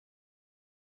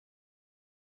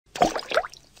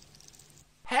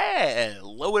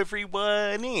Hello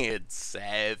everyone, it's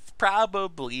Seth,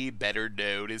 probably better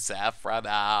known as Saffron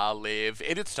Olive,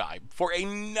 and it's time for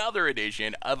another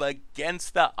edition of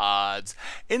Against the Odds.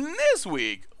 And this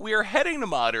week, we are heading to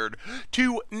Modern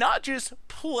to not just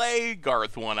play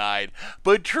Garth One Eye,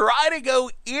 but try to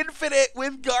go infinite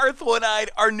with Garth One Eye,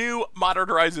 our new Modern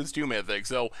Horizons 2 mythic.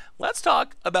 So let's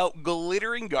talk about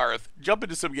Glittering Garth, jump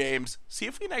into some games, see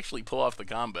if we can actually pull off the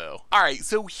combo. Alright,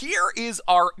 so here is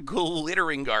our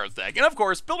Glittering Garth deck, and of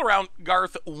course, built around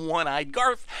Garth One Eye.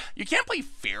 Garth, you can't play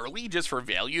fairly just for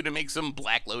value to make some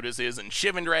Black Lotuses and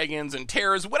Shivan Dragons and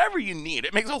Terrors, whatever you need.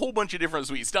 It makes a whole bunch of different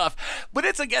sweet stuff, but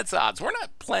it's against odds. We're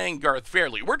not playing Garth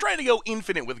fairly. We're trying to go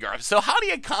infinite with Garth. So how do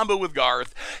you combo with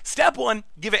Garth? Step 1,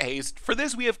 give it haste. For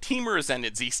this, we have Temur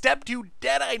Ascendancy. Step 2,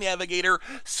 Deadeye Navigator.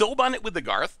 Soul Bond it with the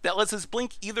Garth. That lets us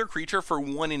blink either creature for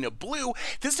 1 in a blue.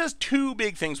 This does 2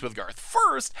 big things with Garth.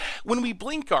 First, when we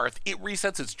blink Garth, it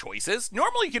resets its choices.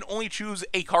 Normally, you can only choose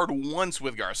a card once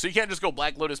with Garth, so you can't just go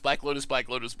Black Lotus, Black Lotus, Black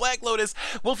Lotus, Black Lotus.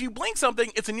 Well, if you blink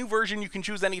something, it's a new version. You can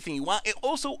choose anything you want. It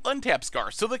also untaps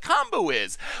Garth. So the combo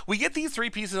is, we get these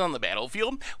 3 pieces on the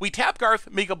battlefield, we tap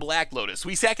Garth, make a Black Lotus.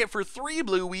 We sack it for 3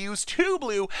 blue, we use 2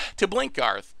 blue to blink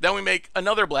Garth, then we make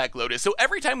another Black Lotus. So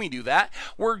every time we do that,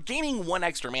 we're gaining 1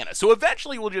 extra mana. So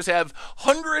eventually we'll just have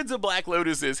hundreds of Black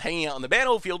Lotuses hanging out on the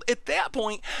battlefield. At that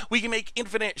point, we can make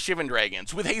infinite Shivan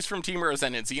Dragons with haste from Temur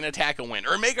Ascendancy and attack and win,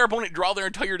 or make our opponent draw their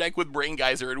entire deck with Brain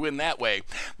Geyser and win that way.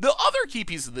 The other key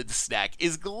piece of the stack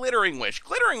is Glittering Wish.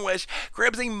 Glittering Wish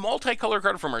grabs a multicolor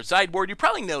card from our sideboard. You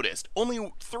probably noticed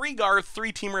only 3 Garth,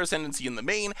 3 Temur Ascendancy in the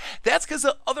main. That's because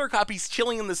the other copy's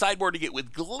chilling in the sideboard to get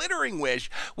with Glittering Wish,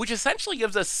 which essentially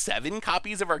gives us 7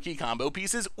 copies of our key combo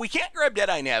pieces. We can't grab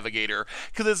Deadeye Navigator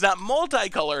because it's not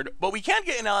multicolored, but we can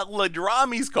get in a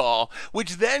Ladrami's Call,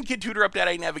 which then can tutor up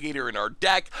Deadeye Navigator in our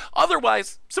deck.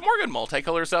 Otherwise, some more good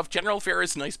multicolor stuff. General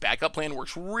Ferris, nice backup plan,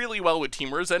 works really well with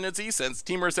Temur Ascendancy, since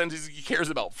Temur Ascendancy cares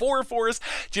about 4/4s.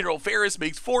 General Ferris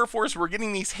makes 4/4s. We're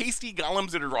getting these hasty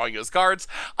golems that are drawing us cards.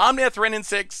 Omnath, Wrenn, and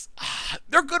 6,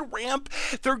 they're good ramp.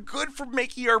 They're good for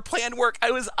making our plan work.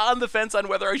 I was on the fence on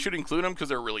whether I should include them because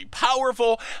they're really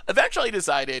powerful. Eventually I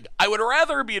decided I would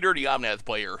rather be a dirty Omnath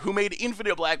player who made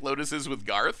infinite Black Lotuses with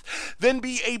Garth than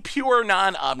be a pure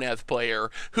non-Omnath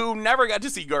player who never got to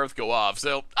see Garth go off.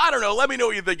 So, I don't know, let me know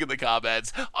what you think in the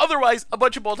comments. Otherwise, a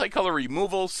bunch of multicolor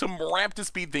removal, some ramp to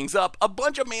speed things up, a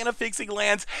bunch of mana fixing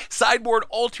lands, sideboard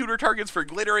all tutor targets for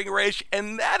Glittering Wish,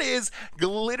 and that is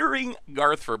Glittering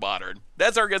Garth for Modern.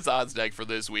 That's our Against Odds deck for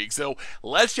this week, so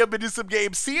let's jump into some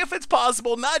games, see if it's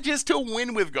possible not just to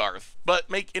win with Garth, but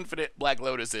make infinite Black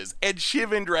Lotuses and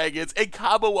Shivan Dragons and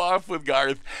combo off with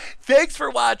Garth. Thanks for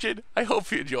watching, I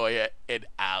hope you enjoy it, and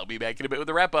I'll be back in a bit with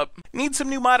a wrap-up. Need some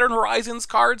new Modern Horizons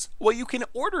cards? Well, you can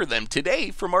order them today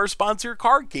from our sponsor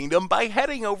Card Kingdom by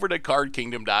heading over to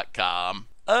cardkingdom.com.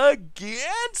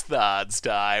 Against the Odds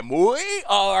time, we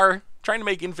are trying to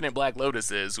make infinite Black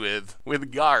Lotuses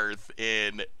with Garth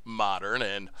in Modern,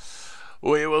 and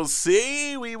we will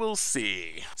see, we will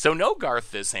see. So no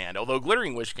Garth this hand, although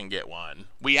Glittering Wish can get one.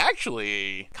 We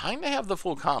actually kind of have the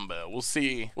full combo. We'll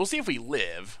see if we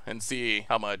live and see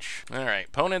how much. All right,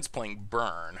 opponent's playing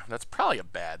Burn. That's probably a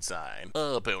bad sign.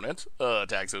 Opponent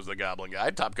attacks as the Goblin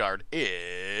Guide. Top card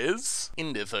is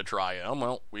Inditha Triome.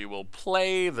 Well, we will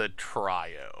play the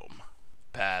Triome.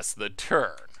 Pass the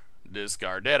turn.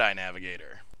 Discard Deadeye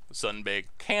Navigator. Sunbaked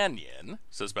Canyon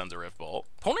suspends a Rift Bolt.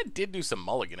 Opponent did do some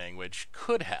mulliganing, which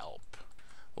could help.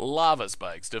 Lava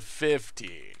Spikes to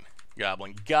 15.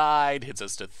 Goblin Guide hits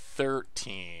us to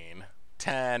 13.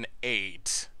 10,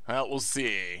 8. Well, we'll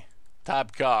see.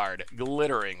 Top card,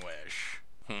 Glittering Wish.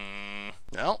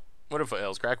 Well, what if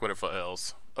Foothills? Crack what if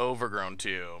Foothills? Overgrown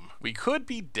Tomb. We could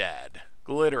be dead.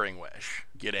 Glittering Wish.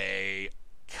 Get a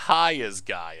Kaya's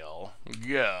Guile.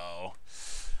 Go.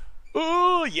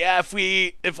 Ooh, yeah,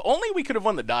 if only we could have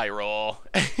won the die roll.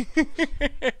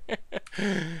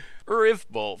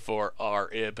 Rift Bolt for our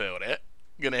opponent.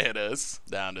 Gonna hit us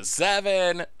down to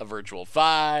 7, a virtual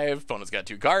 5. Opponent's got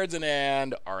 2 cards in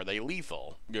hand. Are they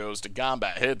lethal? Goes to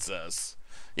combat, hits us.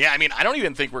 Yeah, I mean, I don't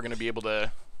even think we're gonna be able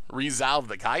to resolve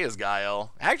the Kaya's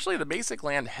Guile. Actually, the basic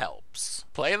land helps.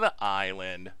 Play the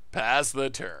island, pass the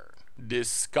turn.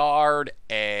 Discard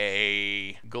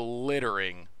a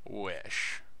Glittering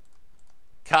Wish.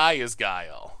 Kaya's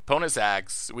Guile. Opponent's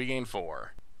axe, we gain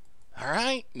 4.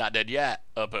 Alright, not dead yet.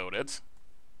 Opponent.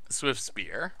 Swift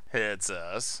Spear hits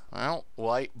us. Well,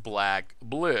 white, black,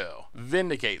 blue.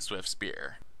 Vindicate Swift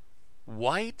Spear.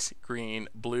 white, green,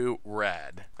 blue,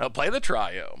 red. I'll play the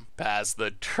Triome. Pass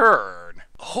the turn.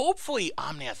 Hopefully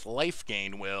Omnath Life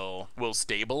Gain will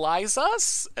stabilize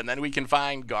us, and then we can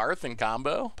find Garth and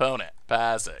combo. Opponent.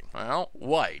 Passing. Well,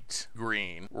 white,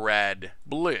 green, red,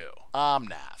 blue.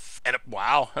 Omnath. And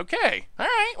wow, okay.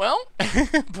 Alright, well,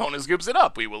 opponent scoops it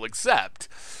up. We will accept.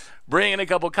 Bring in a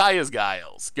couple Kaya's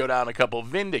Guiles. Go down a couple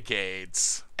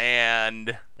Vindicates.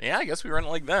 And yeah, I guess we run it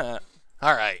like that.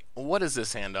 Alright, what does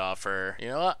this hand offer? You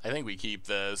know what? I think we keep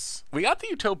this. We got the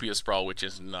Utopia Sprawl, which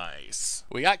is nice.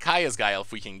 We got Kaya's Guile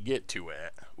if we can get to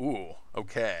it. Ooh,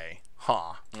 okay.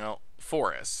 Huh. Well,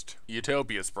 Forest.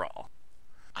 Utopia Sprawl.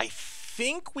 I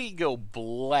think we go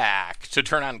black to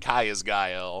turn on Kaya's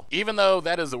Guile, even though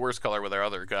that is the worst color with our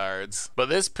other cards. But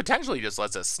this potentially just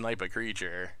lets us snipe a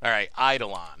creature. Alright,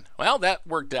 Eidolon. Well, that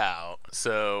worked out.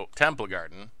 So, Temple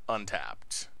Garden,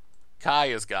 untapped.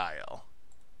 Kaya's Guile.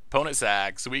 Opponent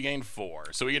sacks, so we gain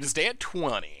 4. So we get to stay at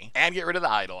 20 and get rid of the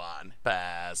Eidolon.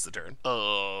 Pass the turn.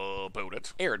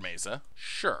 Opponent. Arid Mesa.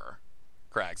 Sure.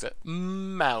 Cracks it.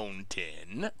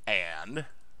 Mountain and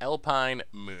Alpine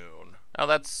Moon. Oh,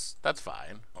 that's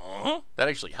fine. That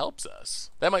actually helps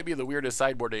us. That might be the weirdest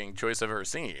sideboarding choice I've ever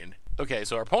seen. Okay,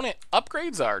 so our opponent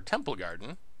upgrades our Temple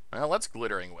Garden. Well, let's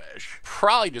Glittering Wish.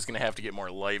 Probably just gonna have to get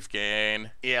more life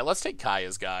gain. Yeah, let's take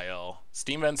Kaya's Guile.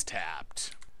 Steam Vent's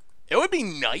tapped. It would be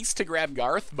nice to grab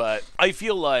Garth, but I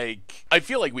feel like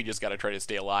we just gotta try to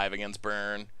stay alive against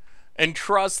Burn and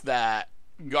trust that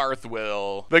the Garths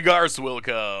will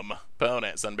come.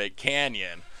 Opponent, Sunbaked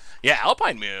Canyon. Yeah,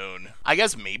 Alpine Moon. I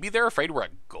guess maybe they're afraid we're a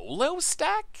Golo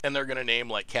stack and they're gonna name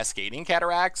like Cascading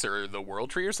Cataracts or the World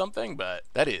Tree or something, but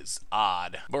that is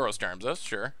odd. Boros charms us,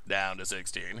 sure. Down to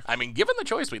 16. I mean, given the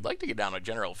choice, we'd like to get down a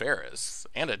General Ferris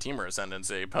and a Teamer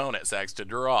Ascendancy. Opponent sacks to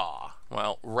draw.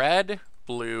 Well, red,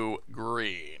 blue,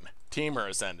 green.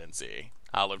 Teamer Ascendancy.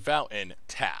 Hallowed Fountain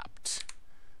tapped.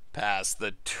 Pass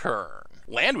the turn.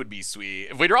 Land would be sweet.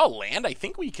 If we draw land, I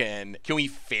think we can we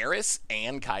Ferris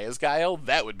and Kaya's Guile?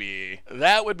 That would be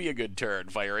a good turn.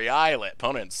 Fiery Islet.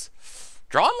 Opponents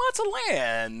drawing lots of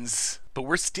lands, but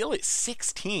we're still at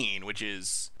 16, which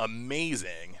is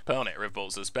amazing. Opponent,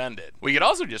 Riftbolt suspended. We could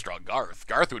also just draw Garth.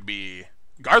 Garth would be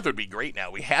great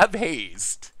now. We have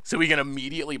haste, so we can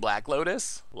immediately Black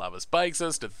Lotus. Lava spikes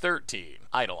us to 13.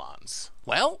 Eidolons.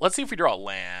 Well, let's see if we draw a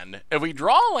land. If we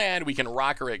draw a land, we can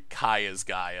Rockerick Kaya's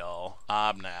Guile.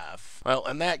 Omnath. Well,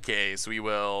 in that case, we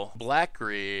will black,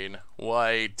 green,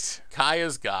 white,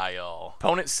 Kaya's Guile.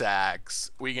 Opponent sacks.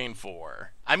 We gain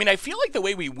 4. I mean, I feel like the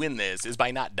way we win this is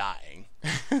by not dying.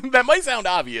 That might sound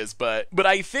obvious, but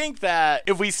I think that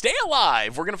if we stay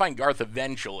alive, we're going to find Garth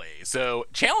eventually. So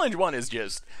challenge 1 is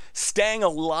just staying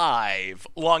alive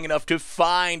long enough to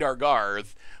find our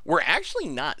Garth. We're actually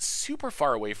not super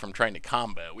far away from trying to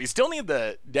combo. We still need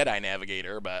the Deadeye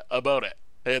Navigator, but about it.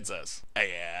 Hits us.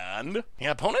 And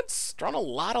yeah, opponent's drawn a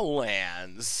lot of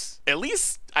lands. At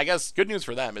least, I guess, good news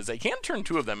for them is they can turn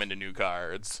 2 of them into new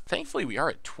cards. Thankfully, we are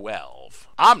at 12.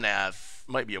 Omnath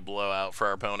might be a blowout for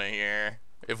our opponent here.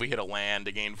 If we hit a land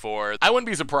to gain 4. I wouldn't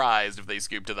be surprised if they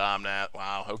scoop to the Omnath.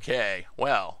 Wow, okay.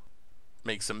 Well,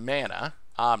 make some mana.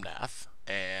 Omnath.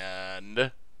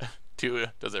 And 2,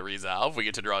 does it resolve? We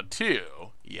get to draw 2.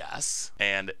 Yes.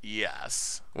 And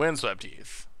yes. Windswept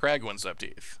Heath. Crag Windswept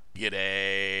Heath. Get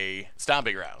a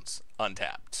Stomping Grounds.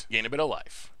 Untapped. Gain a bit of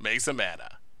life. Make some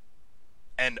mana.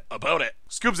 And opponent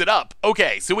scoops it up.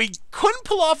 Okay, so we couldn't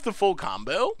pull off the full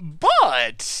combo,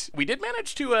 but we did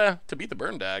manage to beat the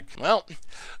Burn deck. Well,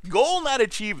 goal not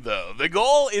achieved though. The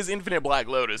goal is infinite Black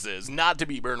Lotuses, not to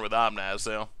beat Burn with Omnath,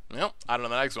 so, well, I don't know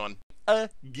the next one.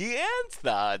 Against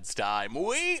the odds time,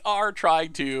 we are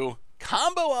trying to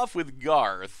combo off with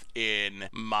Garth in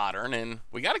Modern, and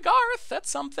we got a Garth. That's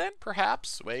something,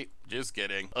 perhaps. Wait, just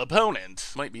kidding.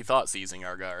 Opponent might be thought seizing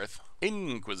our Garth.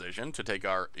 Inquisition to take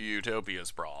our Utopia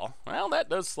Sprawl. Well, that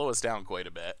does slow us down quite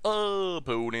a bit.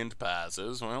 Opponent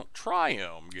passes. Well,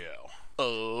 Triome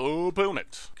go.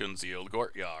 Opponent. Concealed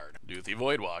Courtyard. Duthi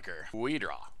Voidwalker. We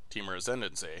draw. Teamer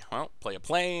Ascendancy. Well, play a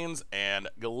Plains and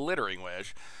Glittering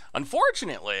Wish.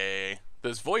 Unfortunately,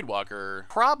 this Voidwalker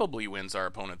probably wins our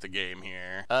opponent the game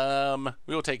here.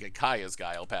 We will take a Kaya's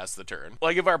Guile past the turn.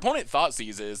 Like, if our opponent thought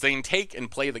seizes, they can take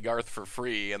and play the Garth for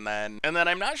free, and then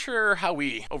I'm not sure how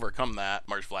we overcome that.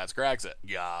 Marsh Flats cracks it.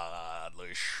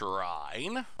 Godless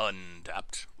Shrine.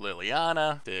 Untapped.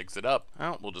 Liliana digs it up.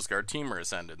 Oh, we'll discard Teamer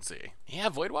Ascendancy. Yeah,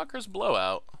 Voidwalker's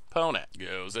blowout. Opponent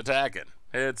goes attacking.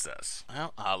 Hits us.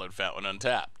 Well, Hallowed Fountain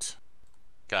untapped.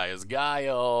 Kaya's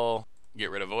Guile. Get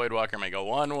rid of Voidwalker, make a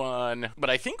 1/1. But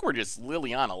I think we're just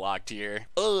Liliana locked here.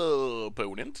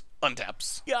 Opponent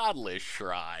untaps Godless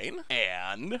Shrine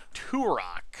and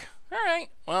Turok. Alright,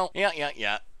 well,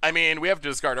 yeah. I mean, we have to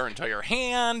discard our entire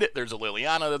hand. There's a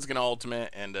Liliana that's gonna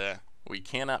ultimate, and we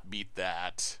cannot beat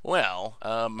that. Well,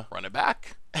 run it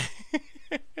back.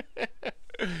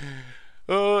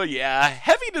 Oh yeah,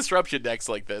 heavy disruption decks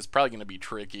like this probably gonna be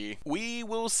tricky. We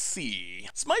will see.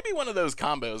 This might be one of those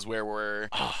combos where we're...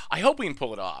 I hope we can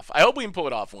pull it off. I hope we can pull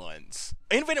it off once.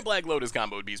 Infinite Black Lotus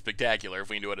combo would be spectacular if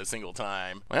we can do it a single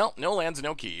time. Well, no lands,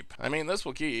 no keep. I mean, this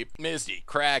will keep. Misty,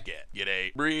 crack it. Get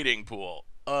a breeding pool.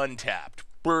 Untapped.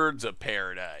 Birds of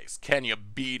Paradise. Can you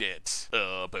beat it?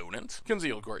 Opponent.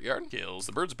 Concealed Courtyard. Kills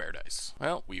the Birds of Paradise.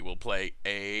 Well, we will play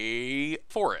a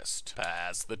Forest.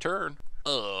 Pass the turn.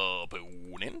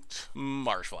 Opponent.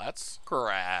 Marsh Flats.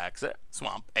 Cracks it.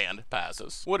 Swamp and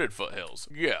passes. Wooded Foothills.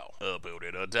 Go.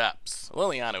 Opponent adapts.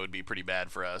 Liliana would be pretty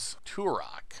bad for us.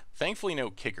 Turok. Thankfully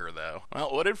no kicker though.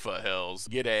 Well, Wooded Foothills.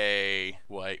 Get a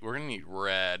white. We're gonna need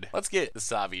red. Let's get the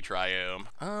Savi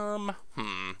Triome.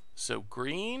 So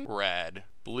green, red,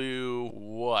 blue,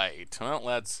 white. Well,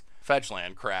 let's fetch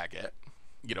land, crack it.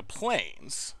 Get a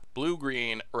Plains. Blue,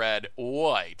 green, red,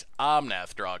 white.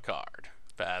 Omnath, draw a card.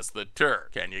 Pass the turn.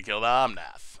 Can you kill the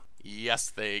Omnath? Yes,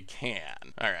 they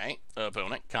can. Alright.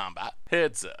 Opponent, combat.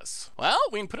 Hits us. Well,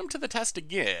 we can put him to the test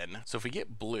again. So if we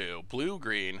get blue, blue,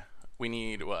 green, we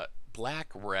need what? Black,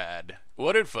 red.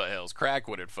 Wooded Foothills. Crack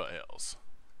Wooded Foothills.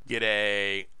 Get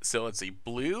a... So let's see.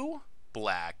 Blue,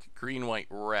 black, green, white,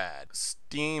 red.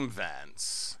 Steam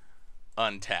Vents.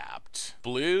 Untapped.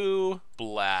 Blue,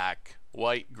 black,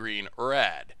 white, green,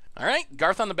 red. Alright,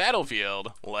 Garth on the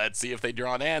battlefield. Let's see if they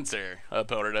draw an answer.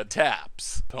 Opponent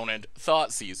attacks. Opponent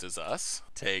thought seizes us.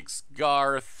 Takes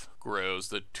Garth. Grows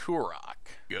the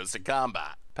Turok. Goes to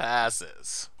combat.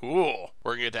 Passes. Ooh,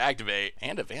 we're gonna get to activate.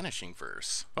 And a Vanishing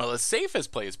Verse. Well, the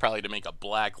safest play is probably to make a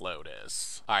Black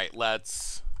Lotus. Alright,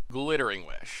 let's... Glittering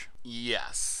Wish.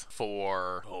 Yes.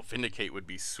 For... Oh, Vindicate would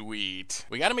be sweet.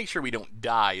 We gotta make sure we don't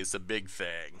die is the big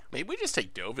thing. Maybe we just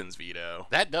take Dovin's Veto.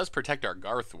 That does protect our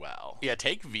Garth well. Yeah,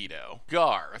 take Veto.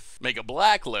 Garth. Make a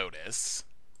Black Lotus.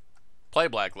 Play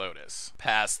Black Lotus.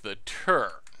 Pass the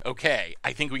turn. Okay,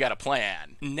 I think we got a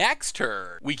plan. Next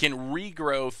turn, we can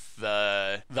regrowth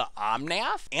the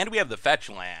Omnath, and we have the fetch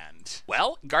land.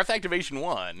 Well, Garth Activation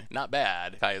 1, not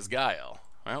bad. Kaya's Guile.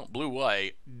 Well,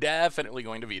 blue-white, definitely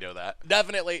going to veto that.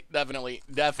 Definitely.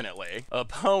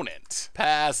 Opponent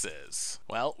passes.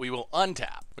 Well, we will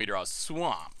untap. We draw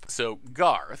Swamp. So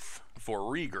Garth for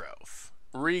regrowth.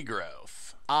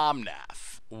 Regrowth.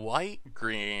 Omnath. White,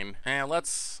 green. And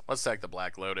let's sack the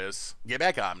Black Lotus. Get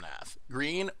back Omnath.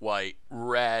 Green, white,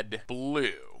 red,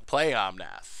 blue. Play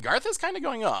Omnath. Garth is kind of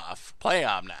going off. Play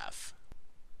Omnath.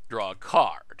 Draw a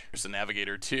card. There's a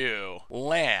Navigator 2.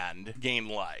 Land. Gain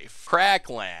life. Crack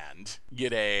land.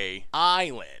 Get a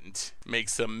island. Make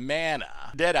some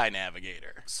mana. Deadeye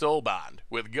Navigator. Soul Bond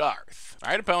with Garth.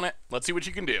 Alright, opponent. Let's see what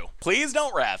you can do. Please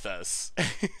don't wrath us.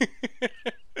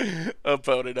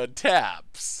 Opponent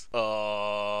untaps.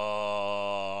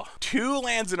 Oh. 2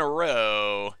 lands in a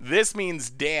row. This means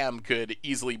damn could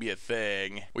easily be a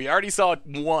thing. We already saw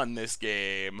 1 this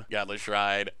game. Godless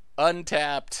Shrine.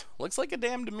 Untapped. Looks like a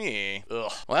dam to me.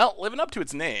 Ugh. Well, living up to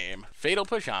its name. Fatal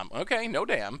Push Okay, no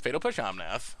dam. Fatal Push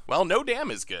Omnath. Well, no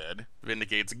dam is good.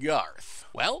 Vindicates Garth.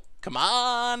 Well, come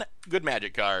on. Good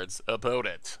magic cards.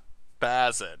 Opponent.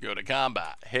 Pass it. Go to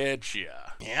combat. Hit ya.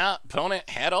 Yeah, opponent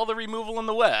had all the removal in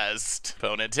the west.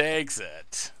 Opponent takes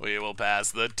it. We will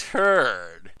pass the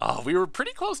turn. Oh, we were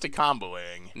pretty close to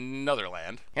comboing. Another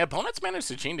land. Yeah, opponents managed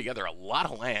to chain together a lot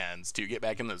of lands to get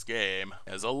back in this game.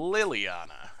 As a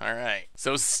Liliana. Alright.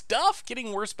 So stuff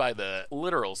getting worse by the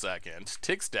literal second.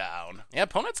 Ticks down. Yeah,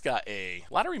 opponent's got a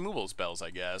lot of removal spells, I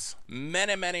guess.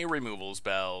 Many removal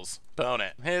spells.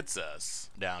 Opponent hits us.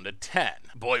 Down to 10.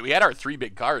 Boy, we had our 3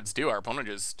 big cards too. Our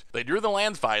opponent they drew the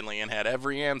lands finally and had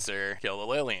every answer. Kill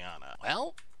the Liliana.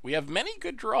 Well, we have many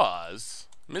good draws.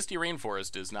 Misty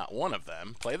Rainforest is not one of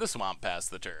them. Play the Swamp, pass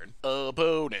the turn.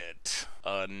 Opponent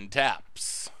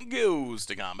untaps. Goes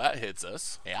to combat, hits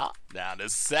us. Yeah, down to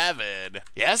 7.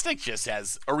 Yeah, this deck just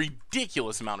has a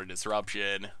ridiculous amount of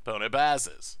disruption. Opponent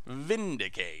passes.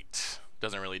 Vindicate.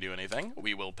 Doesn't really do anything.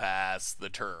 We will pass the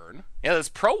turn. Yeah, this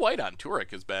pro-white on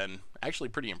Turok has been actually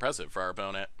pretty impressive for our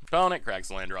opponent. Opponent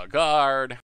cracks a land, draw a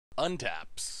card.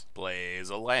 Untaps. Plays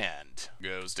a land.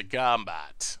 Goes to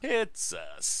combat. Hits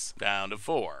us. Down to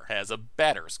 4. Has a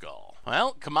Batterskull.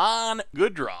 Well, come on.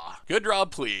 Good draw. Good draw,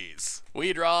 please.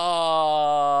 We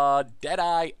draw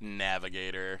Deadeye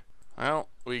Navigator. Well,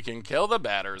 we can kill the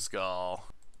Batterskull.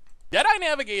 Deadeye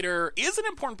Navigator is an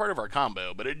important part of our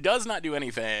combo, but it does not do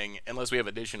anything unless we have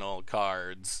additional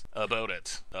cards about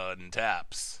it.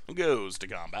 Untaps. Goes to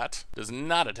combat. Does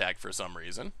not attack for some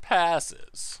reason.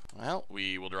 Passes. Well,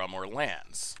 we will draw more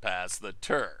lands. Pass the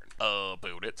turn.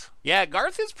 About it. Yeah,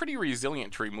 Garth is pretty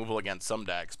resilient to removal against some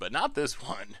decks, but not this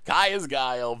one. Kaya's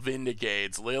Guile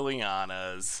vindicates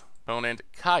Liliana's opponent,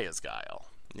 Kaya's Guile.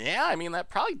 Yeah, I mean, that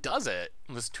probably does it.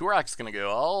 This Turok's gonna go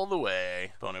all the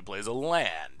way. Opponent plays a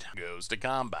land. Goes to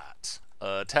combat.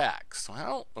 Attacks.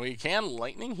 Well, we can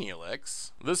Lightning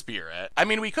Helix the Spirit. I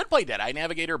mean, we could play Deadeye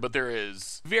Navigator, but there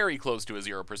is very close to a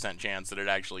 0% chance that it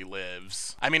actually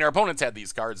lives. I mean, our opponents had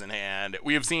these cards in hand.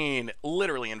 We have seen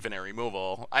literally infinite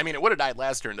removal. I mean, it would have died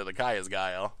last turn to the Kaya's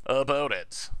Guile.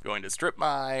 Opponent. Going to Strip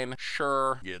Mine.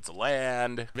 Sure. Gets a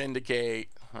land. Vindicate.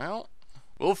 Well,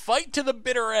 we'll fight to the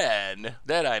bitter end.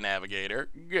 Deadeye Navigator,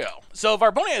 go. So if our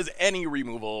opponent has any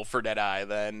removal for Deadeye,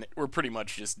 then we're pretty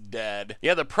much just dead.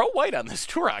 Yeah, the pro-white on this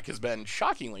Turok has been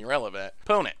shockingly relevant.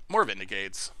 Opponent, more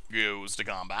Vindicates. Goes to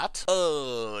combat.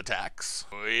 Attacks.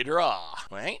 We draw.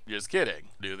 Wait, just kidding.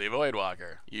 Do the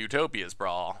Voidwalker. Utopia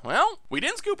Sprawl. Well, we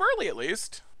didn't scoop early at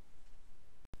least.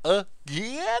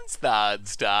 Against the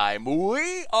odds time,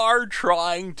 we are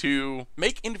trying to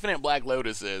make infinite Black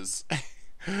Lotuses.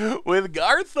 With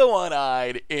Garth the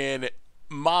One-Eyed in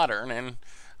Modern, and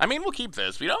I mean, we'll keep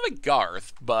this. We don't have a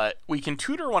Garth, but we can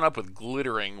tutor one up with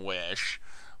Glittering Wish.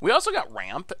 We also got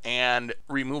Ramp and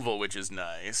Removal, which is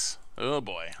nice. Oh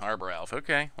boy, Harbor Elf.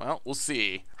 Okay, well, we'll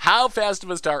see. How fast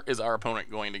of a start is our opponent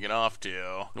going to get off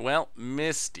to? Well,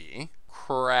 Misty,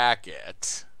 crack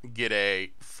it, get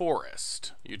a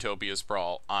Forest, Utopia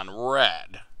Sprawl on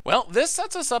red. Well, this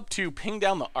sets us up to ping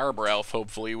down the Arbor Elf,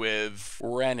 hopefully, with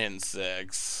Renin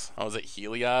 6. Oh, is it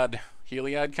Heliod?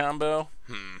 Heliod combo?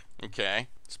 Okay.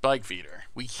 Spike Feeder.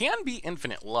 We can be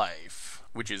Infinite Life,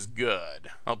 which is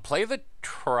good. I'll play the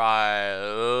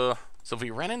So if we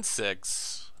Renin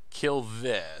 6, kill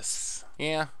this.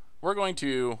 Yeah, we're going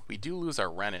to... We do lose our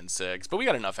Renin 6, but we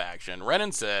got enough action.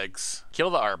 Renin 6, kill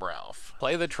the Arbor Elf,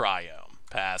 play the Triome,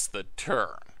 pass the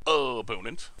turn.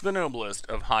 Opponent, the noblest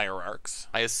of hierarchs.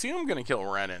 I assume gonna kill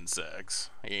Renin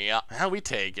 6. Yeah, how we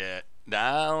take it.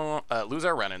 Now, lose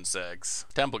our Renin 6.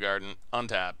 Temple Garden,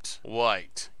 untapped.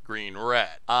 White, green,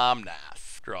 red.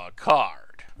 Omnath, draw a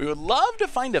card. We would love to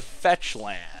find a fetch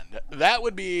land. That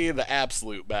would be the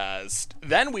absolute best.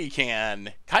 Then we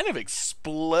can kind of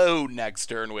explode next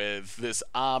turn with this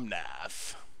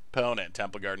Omnath. Opponent,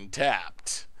 Temple Garden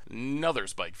tapped. Another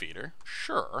Spike Feeder.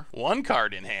 Sure. One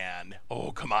card in hand.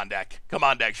 Oh, come on, deck. Come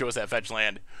on, deck. Show us that fetch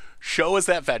land. Show us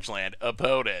that fetch land.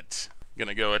 Opponent.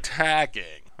 Gonna go attacking.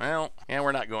 Well, yeah,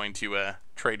 we're not going to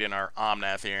trade in our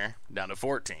Omnath here. Down to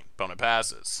 14. Opponent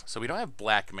passes. So we don't have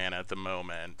black mana at the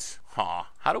moment. Huh.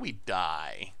 How do we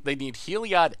die? They need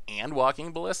Heliod and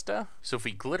Walking Ballista. So if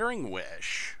we Glittering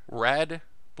Wish. Red,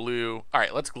 blue.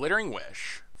 Alright, let's Glittering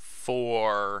Wish.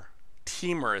 For...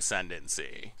 Teamer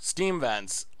Ascendancy. Steam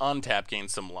Vents, untap, gain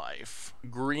some life.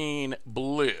 Green,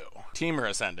 blue. Teamer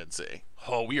Ascendancy.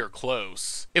 Oh, we are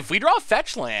close. If we draw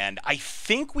fetch land, I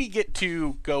think we get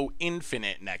to go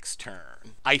infinite next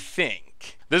turn. I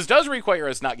think. This does require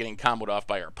us not getting comboed off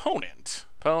by our opponent.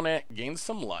 Opponent gains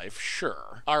some life,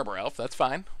 sure. Arbor Elf, that's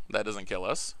fine. That doesn't kill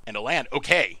us. And a land.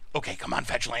 Okay. Okay, come on,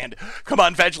 fetch land. Come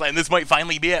on, fetch land. This might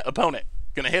finally be it. Opponent.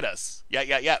 Gonna hit us.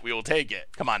 Yeah, we will take it.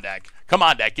 Come on, deck. Come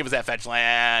on, deck. Give us that fetch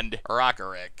land.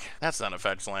 Rockerick. That's not a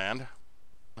fetch land.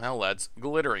 Well, let's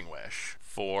Glittering Wish.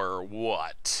 For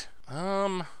what?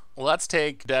 Let's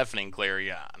take Deafening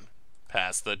Clarion.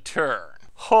 Pass the turn.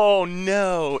 Oh,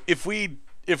 no. If we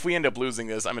end up losing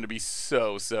this, I'm gonna be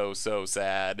so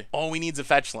sad. All we need is a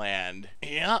fetch land.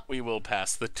 Yeah, we will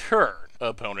pass the turn.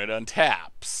 Opponent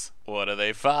untaps. What do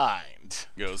they find?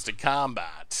 Goes to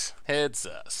combat. Hits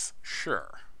us. Sure.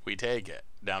 We take it.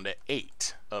 Down to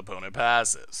 8. Opponent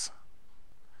passes.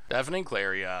 Deafening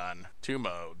Clarion. 2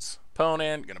 modes.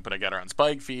 Opponent. Gonna put a gutter on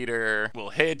Spike Feeder.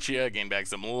 We'll hit you. Gain back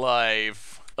some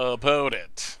life.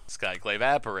 Opponent. Skyclave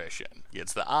Apparition.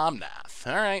 Gets the Omnath.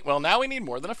 Alright, well now we need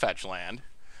more than a fetch land.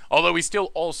 Although we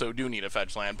still also do need a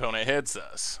fetch land. Opponent hits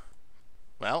us.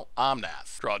 Well,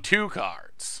 Omnath. Draw 2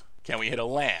 cards. Can we hit a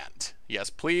land? Yes,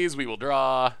 please. We will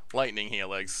draw Lightning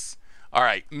Helix.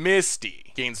 Alright,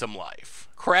 Misty. Gain some life.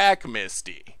 Crack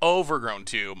Misty. Overgrown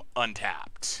Tomb.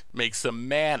 Untapped. Make some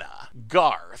mana.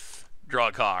 Garth. Draw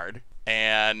a card.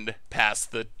 And pass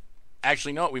the...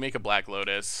 Actually, no, we make a Black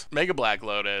Lotus. Make a Black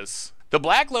Lotus. The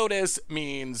Black Lotus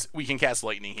means we can cast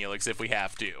Lightning Helix if we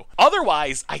have to.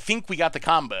 Otherwise, I think we got the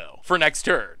combo for next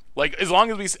turn. Like, as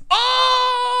long as we...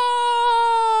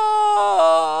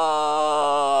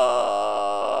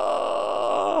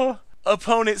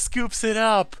 Opponent scoops it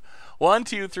up. 1,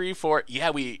 2, 3, 4. Yeah,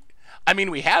 we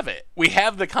have it. We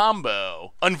have the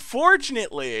combo.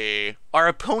 Unfortunately, our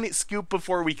opponent scooped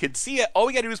before we could see it. All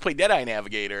we gotta do is play Deadeye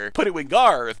Navigator, put it with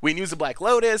Garth. We can use a Black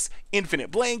Lotus,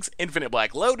 infinite blinks, infinite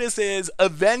Black Lotuses,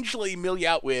 eventually mill you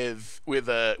out with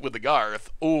the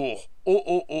Garth. Oh.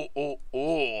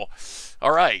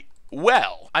 All right.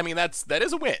 Well, I mean, that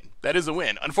is a win. That is a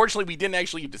win. Unfortunately, we didn't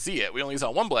actually get to see it. We only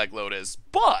saw one Black Lotus,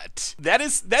 but that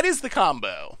is the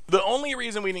combo. The only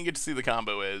reason we didn't get to see the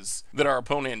combo is that our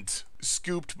opponent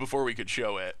scooped before we could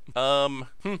show it. Do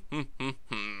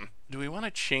we want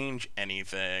to change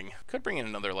anything? Could bring in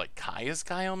another, like, Kaya's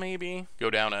Guile, maybe? Go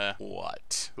down a,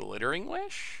 what? Glittering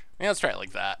Wish? Yeah, let's try it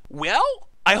like that. Well,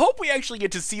 I hope we actually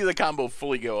get to see the combo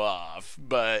fully go off,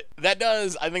 but I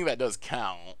think that does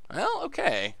count. Well,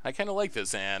 okay. I kind of like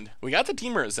this hand. We got the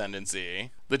Teamer Ascendancy.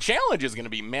 The challenge is going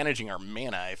to be managing our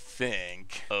mana, I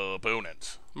think.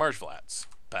 Opponent. Marsh Flats.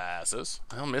 Passes.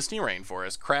 Well, Misty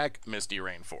Rainforest. Crack Misty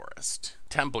Rainforest.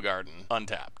 Temple Garden.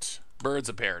 Untapped. Birds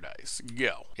of Paradise.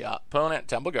 Go. Yeah, opponent,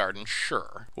 Temple Garden,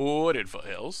 sure. Wooded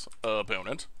Foothills.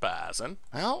 Opponent, passing.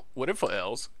 Well, Wooded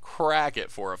Foothills. Crack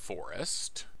it for a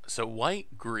forest. So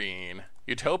white, green,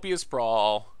 Utopia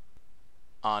Sprawl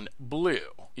on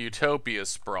blue, Utopia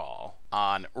Sprawl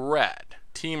on red,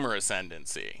 Teamer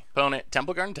Ascendancy. Opponent,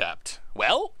 Temple Garden tapped.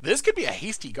 Well, this could be a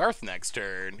hasty Garth next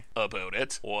turn.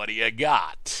 Opponent, what do you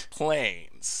got?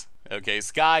 Plains. Okay,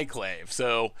 Skyclave.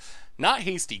 So, not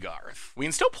hasty Garth. We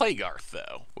can still play Garth,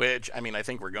 though, which, I mean, I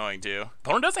think we're going to.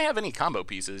 Opponent doesn't have any combo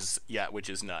pieces yet, which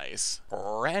is nice.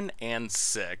 Ren and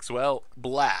 6. Well,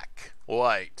 black,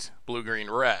 white, blue, green,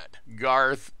 red.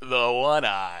 Garth the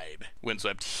One-Eyed.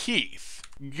 Windswept Heath.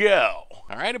 Go.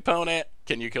 All right, opponent.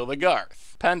 Can you kill the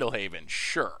Garth? Pendlehaven.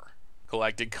 Sure.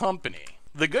 Collected Company.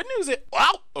 The good news is,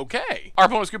 wow, okay. Our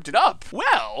opponent scooped it up.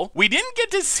 Well, we didn't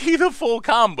get to see the full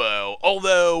combo,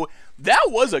 although that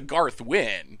was a Garth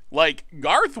win. Like,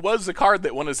 Garth was the card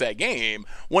that won us that game,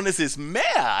 won us this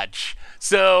match.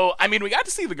 So, I mean, we got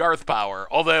to see the Garth power,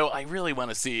 although I really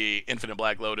want to see Infinite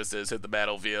Black Lotuses hit the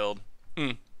battlefield.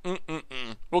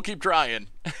 We'll keep trying.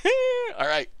 All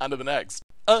right, on to the next.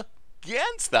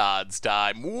 Against the odds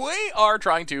time, we are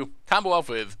trying to combo off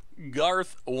with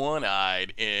Garth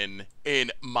One-Eyed in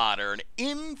Modern.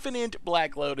 Infinite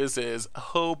Black Lotuses,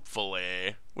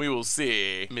 hopefully. We will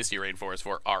see Misty Rainforest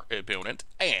for our opponent,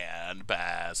 and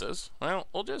passes. Well,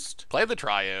 we'll just play the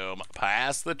Triome,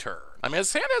 pass the turn. I mean,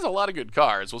 his hand has a lot of good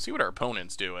cards. We'll see what our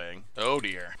opponent's doing. Oh,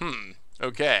 dear.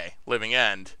 Okay, Living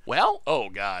End. Well, oh,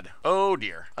 God. Oh,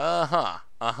 dear.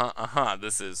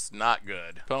 This is not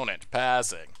good. Opponent,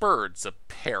 passing. Birds of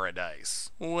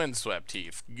Paradise. Windswept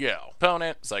Heath, go.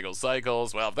 Opponent, cycles.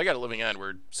 Well, if they got a Living End,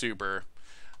 we're super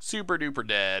duper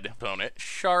dead. Opponent,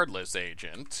 Shardless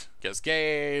Agent.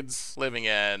 Cascades, Living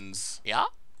Ends. Yeah?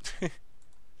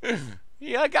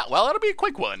 Yeah, well, it'll be a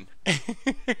quick one.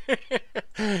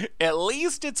 At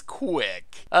least it's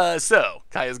quick. So,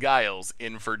 Kaya's Guiles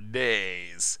in for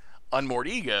days. Unmoored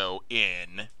Ego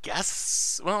in,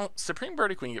 well, Supreme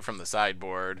Verdict we can get from the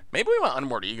sideboard. Maybe we want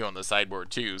Unmoored Ego on the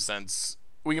sideboard too, since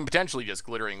we can potentially just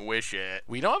Glittering Wish it.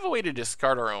 We don't have a way to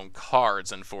discard our own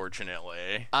cards,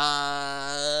 unfortunately.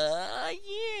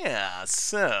 Yeah,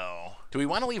 so do we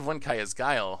want to leave one Kaya's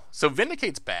Guile? So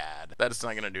Vindicate's bad. That's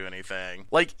not gonna do anything.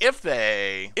 Like, if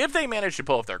they manage to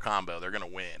pull off their combo, they're gonna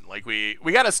win. Like, we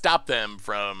gotta stop them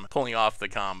from pulling off the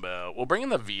combo. We'll bring in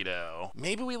the Veto.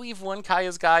 Maybe we leave one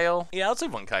Kaya's Guile. Yeah, let's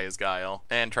leave one Kaya's Guile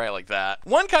and try it like that.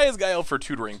 One Kaya's Guile for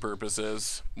tutoring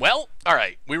purposes. Well, all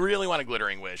right. We really want a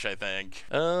Glittering Wish, I think.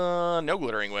 No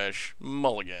Glittering Wish.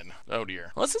 Mulligan. Oh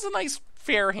dear. Well, this is a nice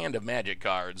fair hand of Magic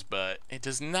cards, but it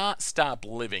does not stop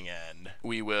Living End.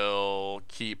 We will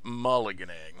keep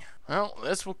mulliganing. Well,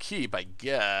 this will keep, I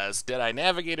guess. Deadeye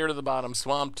Navigator to the bottom,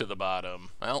 Swamp to the bottom.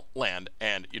 Well, land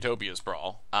and Utopia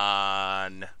Sprawl.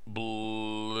 On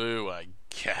blue, I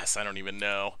guess. I don't even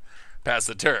know. Pass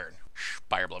the turn.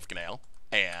 Firebluff Canal.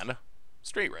 And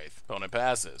Straight Wraith. Opponent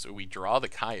passes. We draw the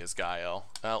Kaya's Guile.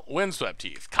 Well, Windswept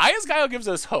Heath. Kaya's Guile gives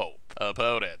us hope.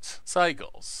 Opponent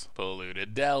cycles.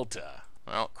 Polluted Delta.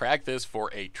 Well, crack this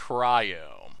for a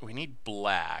Triome. We need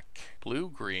black. Blue,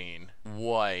 green,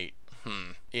 white.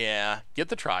 Yeah, get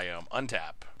the Triome.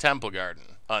 Untap. Temple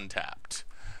Garden. Untapped.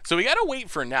 So we gotta wait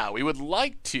for now. We would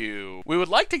like to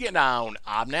get down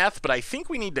Omnath, but I think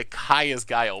we need to Kaya's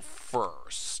Guile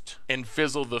first. And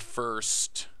fizzle the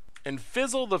first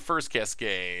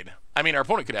Cascade. I mean, our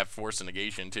opponent could have Force and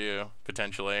Negation too,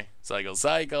 potentially.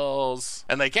 Cycles.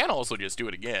 And they can also just do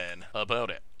it again.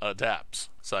 Opponent taps.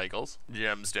 Cycles.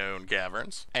 Gemstone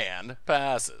Caverns. And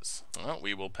passes. Well,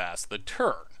 we will pass the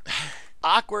turn.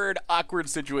 Awkward, awkward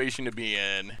situation to be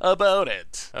in. About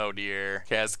it. Oh dear.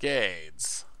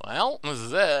 Cascades. Well, this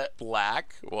is it.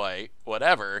 Black, white,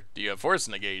 whatever. Do you have force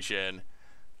negation?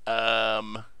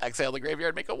 Exile the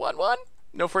graveyard, make a 1/1?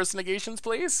 No force negations,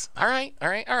 please? Alright.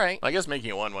 I guess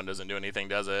making a 1/1 doesn't do anything,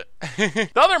 does it? The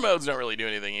other modes don't really do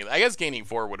anything either. I guess gaining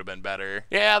 4 would have been better.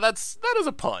 Yeah, that is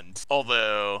a punt.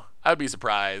 Although, I'd be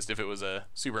surprised if it was a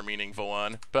super meaningful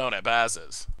one. Opponent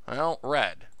passes. Well,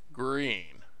 red,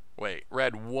 green. Wait,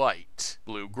 red, white,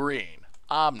 blue, green.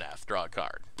 Omnath, draw a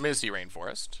card. Misty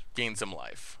Rainforest, gain some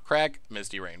life. Crack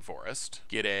Misty Rainforest.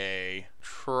 Get a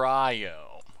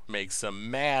Triome. Make some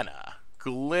mana.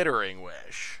 Glittering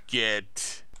Wish.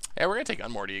 Get... Yeah, we're gonna take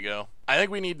Unmoored Ego. I think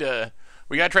we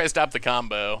gotta try to stop the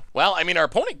combo. Well, I mean, our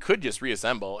opponent could just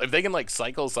reassemble. If they can, like,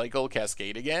 cycle,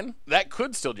 Cascade again, that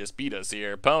could still just beat us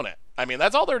here. Opponent. I mean,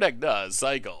 that's all their deck does.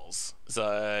 Cycles.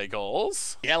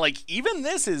 Yeah, like, even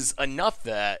this is enough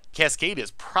that Cascade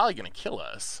is probably gonna kill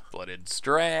us. Flooded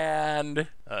Strand.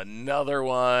 Another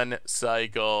one.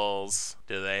 Cycles.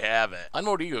 Do they have it?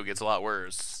 Unmoored Ego gets a lot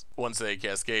worse once they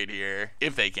Cascade here,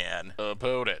 if they can.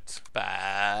 Opponent.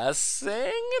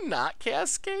 Passing, not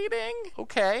cascading.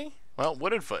 Okay. Well,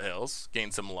 Wooded Foothills,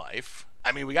 gain some life.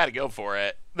 I mean, we gotta go for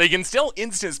it. They can still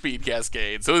instant speed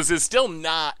Cascade, so this is still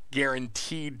not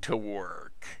guaranteed to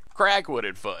work. Crack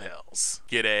Wooded Foothills.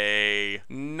 Get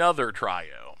another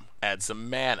Triome. Add some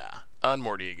mana.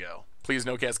 Unmoored Ego. Please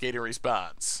no cascading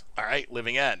response. Alright,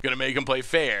 Living End. Gonna make them play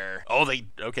fair. Oh, they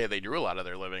drew a lot of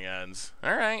their Living Ends.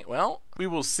 Alright, well, we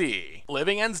will see.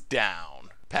 Living End's down.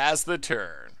 Pass the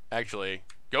turn. Actually,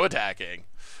 go attacking.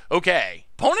 Okay,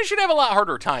 opponent should have a lot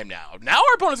harder time now. Now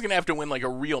our opponent's gonna have to win like a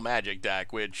real Magic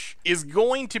deck, which is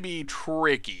going to be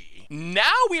tricky.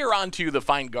 Now we are on to the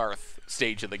Find Garth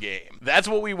stage of the game. That's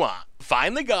what we want.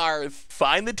 Find the Garth,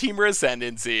 find the Temur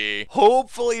Ascendancy,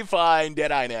 hopefully find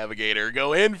Deadeye Navigator,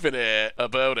 go infinite.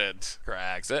 Opponent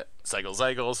cracks it.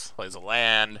 Cycles, plays a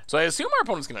land. So I assume our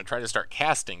opponent's gonna try to start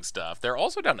casting stuff. They're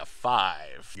also down to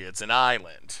 5. Gets an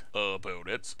island.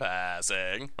 Opponent's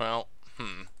passing. Well,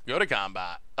 go to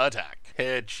combat. Attack.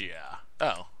 Hit ya.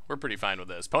 Oh, we're pretty fine with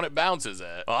this. Opponent bounces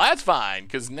it. Well, that's fine,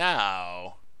 because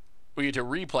now we get to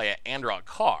replay it and draw a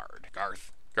card.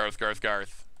 Garth.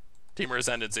 Temur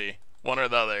Ascendancy. One or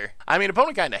the other. I mean,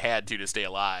 opponent kind of had to stay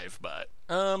alive, but...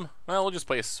 well, we'll just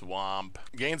play a Swamp.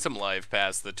 Gain some life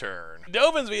past the turn.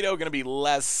 Dovin's Veto gonna be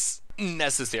less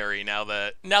necessary now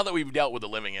that we've dealt with the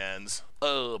Living Ends.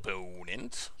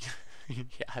 Opponent.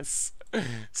 Yes.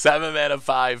 7 mana,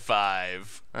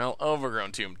 5/5. Well,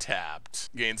 Overgrown Tomb tapped.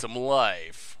 Gain some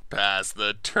life. Pass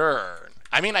the turn.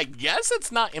 I mean, I guess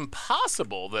it's not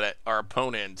impossible that our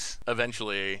opponent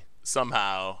eventually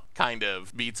somehow kind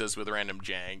of beats us with random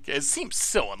jank. It seems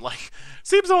so unlikely.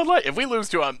 If we lose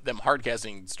to them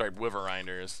hardcasting Striped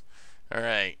Wyverinders.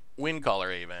 Alright,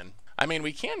 Windcaller Haven. I mean,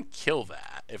 we can kill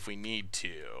that if we need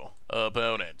to.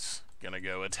 Opponent. Gonna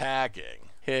go attacking.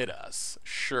 Hit us.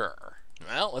 Sure.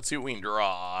 Well, let's see what we can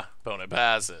draw. Opponent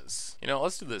passes. You know,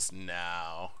 let's do this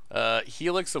now.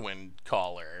 Helix the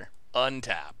Windcaller.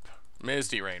 Untap.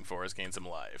 Misty Rainforest, gain some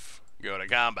life. Go to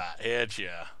combat. Hit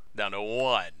ya. Down to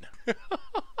 1.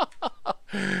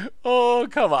 Oh,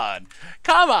 come on.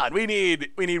 We need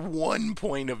 1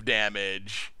 point of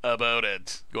damage. About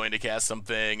it. Going to cast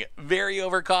something very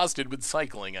overcosted with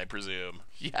cycling, I presume.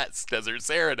 Yes, Desert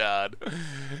Ceradon.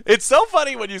 It's so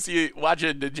funny when you watch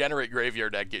a degenerate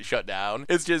graveyard deck get shut down.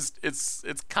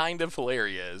 It's kind of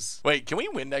hilarious. Wait, can we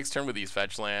win next turn with these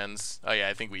fetch lands? Oh yeah,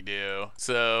 I think we do.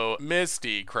 So,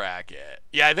 Misty, crack it.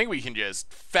 Yeah, I think we can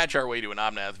just fetch our way to an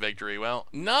Omnath victory. Well,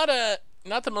 not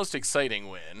the most exciting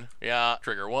win. Yeah,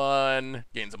 trigger 1,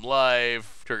 gain some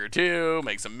life. Trigger 2,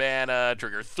 make some mana.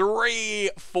 Trigger 3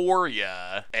 for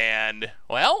ya. And,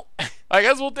 well, I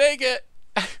guess we'll take it.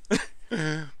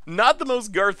 Not the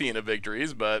most Garthian of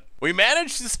victories, but we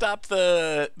managed to stop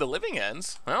the Living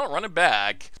Ends. Well, run it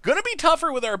back. Gonna be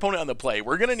tougher with our opponent on the play.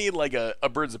 We're gonna need like a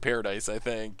Birds of Paradise, I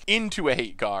think, into a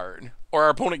hate card. Or our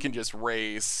opponent can just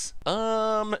race.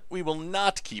 We will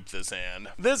not keep this hand.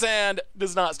 This hand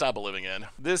does not stop a Living End.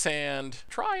 This hand,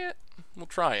 try it. We'll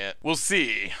try it. We'll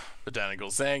see.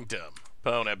 Botanical Sanctum.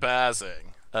 Opponent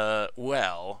passing.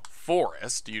 Well,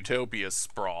 Forest, Utopia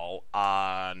Sprawl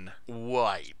on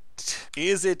white.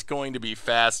 Is it going to be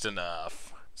fast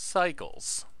enough?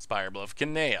 Cycles. Spirebluff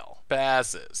Canal.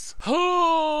 Passes.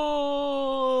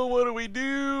 Oh, what do we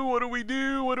do?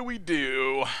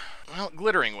 Well,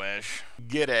 Glittering Wish.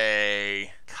 Get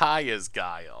a Kaya's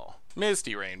Guile.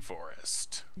 Misty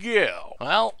Rainforest. Go.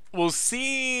 Well, we'll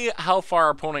see how far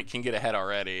our opponent can get ahead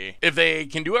already. If they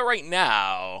can do it right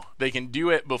now, they can do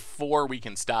it before we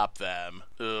can stop them.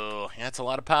 Ugh, that's a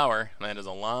lot of power. That is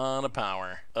a lot of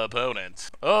power.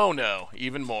 Opponent. Oh no,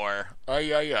 even more.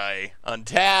 Ay, ay, ay.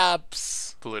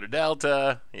 Untaps. Polluted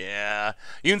Delta. Yeah.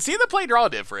 You can see the play draw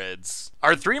difference.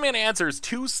 Our 3-mana answer is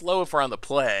too slow if we're on the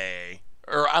play.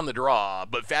 Or on the draw,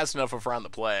 but fast enough if we're on the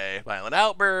play. Violent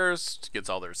Outburst, gets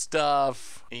all their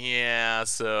stuff. Yeah,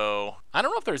 so I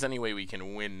don't know if there's any way we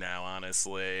can win now,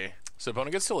 honestly. So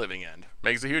opponent gets to Living End.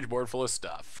 Makes a huge board full of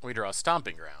stuff. We draw a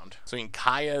Stomping Ground. So in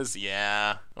Kaya's,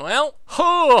 yeah. Well,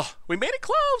 we made it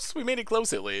close. We made it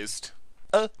close at least.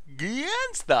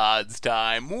 Against the odds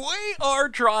time, we are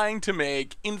trying to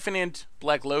make infinite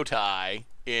Black Loti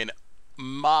in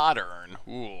Modern.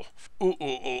 Ooh,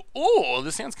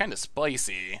 this sounds kind of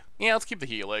spicy. Yeah, let's keep the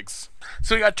Helix.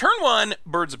 So we got turn 1,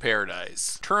 Birds of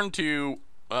Paradise. Turn 2,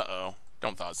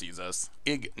 don't thought seize us.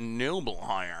 Ignoble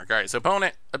Hierarch. Alright, so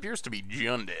opponent appears to be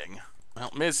junding.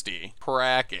 Well, Misty,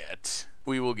 crack it.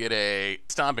 We will get a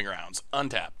Stomping Grounds,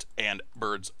 untapped, and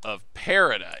Birds of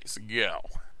Paradise. Go.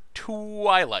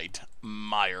 Twilight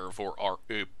Mire for our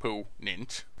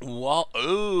opponent.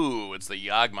 Oh, it's the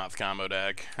Yawgmoth combo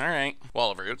deck. Alright.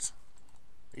 Wall of Roots.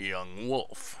 Young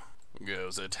Wolf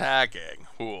goes attacking.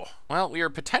 Ooh. Well, we are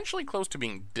potentially close to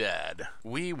being dead.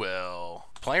 We will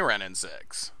play Renin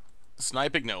 6.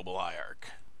 Snipe Ignoble Hierarch.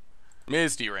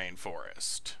 Misty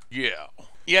Rainforest. Yeah,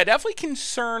 definitely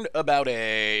concerned about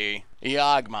a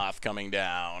Yawgmoth coming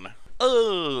down.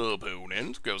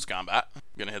 Opponent goes combat.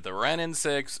 Gonna hit the Renin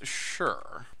 6,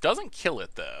 sure. Doesn't kill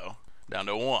it though. Down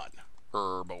to 1.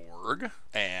 Herborg.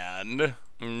 And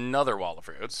another Wall of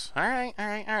Fruits.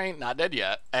 Alright. Not dead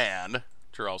yet. And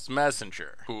Giralf's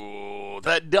Messenger. Ooh,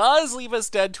 that does leave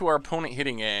us dead to our opponent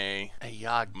hitting a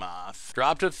Yawgmoth.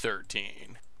 Drop to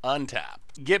 13. Untap.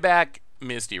 Get back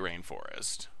Misty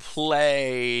Rainforest.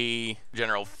 Play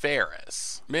General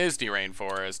Ferris. Misty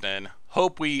Rainforest and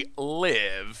hope we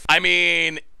live. I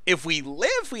mean, if we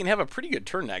live, we can have a pretty good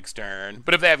turn next turn.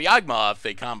 But if they have Yawgmoth,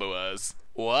 they combo us.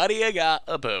 What do you got,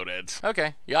 opponent?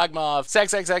 Okay, Yawgmoth,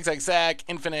 sack,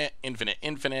 infinite,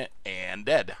 and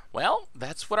dead. Well,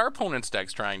 that's what our opponent's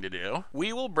deck's trying to do.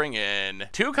 We will bring in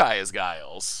 2 Kaya's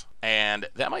Guiles, and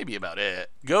that might be about it.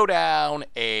 Go down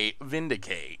a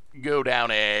Vindicate. Go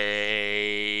down a...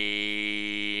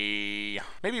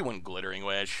 maybe 1 Glittering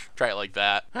Wish. Try it like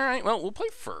that. Alright, well, we'll play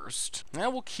first. Now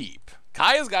we'll keep.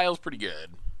 Kaya's Guile's pretty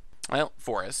good. Well,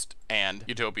 Forest and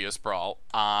Utopia Sprawl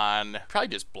on probably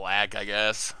just black, I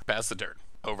guess. Pass the turn.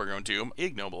 Overgrown Tomb,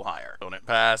 Ignoble Hire. Opponent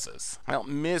passes. Well,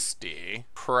 Misty,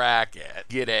 crack it.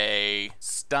 Get a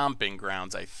Stomping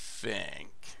Grounds, I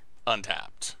think.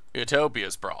 Untapped. Utopia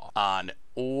Sprawl on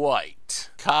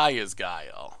white. Kaya's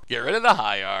Guile. Get rid of the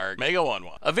Hierarch. Make a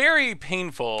 1/1. A very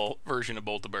painful version of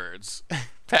Bolt of Birds.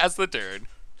 Pass the turn.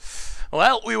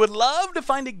 Well, we would love to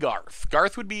find a Garth.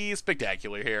 Garth would be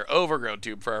spectacular here. Overgrown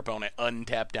Tube for our opponent.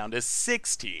 Untapped down to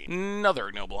 16. Another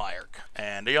Ignoble Hierarch.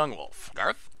 And a Young Wolf.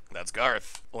 Garth? That's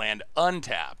Garth. Land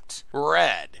untapped.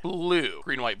 Red. Blue.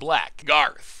 Green, white, black.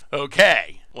 Garth.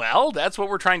 Okay. Well, that's what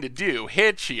we're trying to do.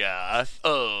 Hit ya.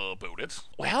 Opponent.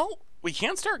 Well, we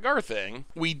can't start Garthing.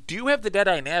 We do have the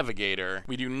Deadeye Navigator.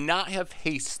 We do not have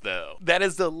haste, though. That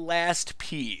is the last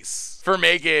piece for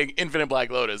making infinite Black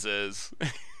Lotuses.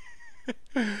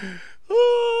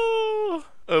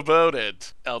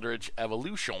 Opponent. Eldritch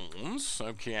Evolutions.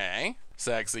 Okay.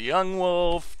 Sacks the Young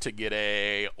Wolf to get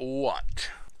a what?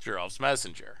 Giralf's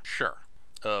Messenger. Sure.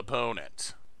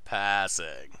 Opponent.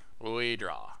 Passing. We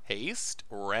draw. Haste.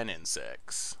 Renin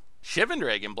 6. Shivan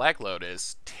Dragon, Black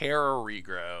Lotus, Terror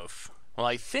Regrowth. Well,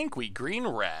 I think we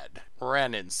green-red.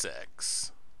 Renin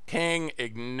 6. King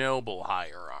Ignoble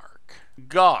Hierarch.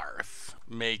 Garth.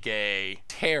 Make a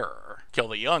Terror. Kill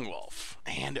the Young Wolf.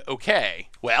 And okay.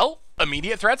 Well,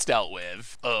 immediate threats dealt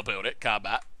with. Opponent.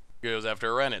 Combat. Goes after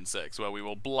Renin 6. Well, we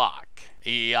will block.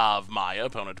 Yavmaya.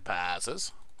 Opponent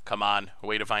passes. Come on.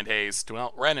 Way to find haste.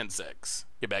 Well, Renin 6.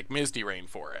 Get back Misty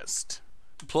Rainforest.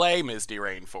 Play Misty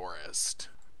Rainforest.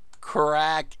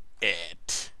 Crack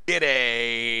it. Get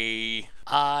a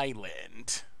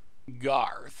Island.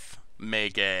 Garth.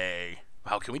 Make a...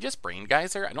 wow, can we just Brain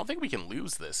Geyser? I don't think we can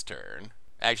lose this turn.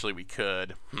 Actually, we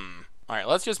could. Alright,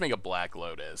 let's just make a Black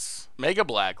Lotus. Make a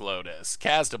Black Lotus.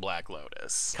 Cast a Black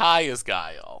Lotus. Kaya's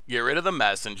Guile. Get rid of the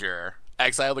Messenger.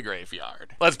 Exile the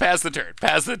Graveyard. Let's pass the turn.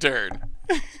 Pass the turn.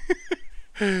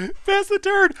 Pass the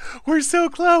turn. We're so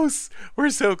close.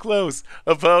 We're so close.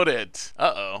 Opponent.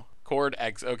 Uh-oh. Cord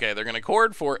X. Okay, they're going to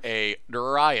cord for a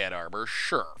Dryad Arbor.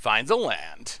 Sure. Finds a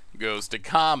land. Goes to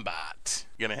combat.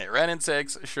 Gonna hit red and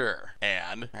 6. Sure.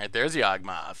 And, alright, there's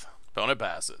Yawgmoth. Opponent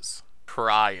passes.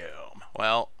 Triome.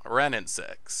 Well, red and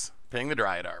 6. Ping the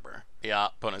Dryad Arbor. Yeah,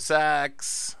 opponent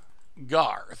sacks.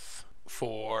 Garth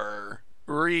for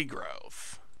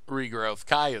regrowth. Regrowth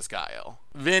Kaya's Kyle.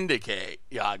 Vindicate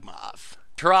Yawgmoth.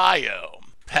 Triome.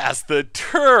 Pass the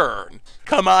turn.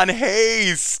 Come on,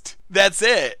 haste. That's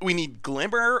it. We need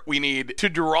Glimmer. We need to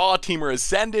draw Teamer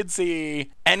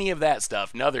Ascendancy. Any of that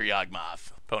stuff. Another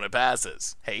Yawgmoth. Opponent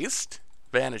passes. Haste.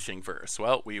 Vanishing first.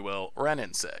 Well, we will run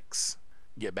in 6.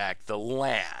 Get back the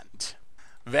land.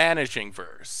 Vanishing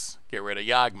first. Get rid of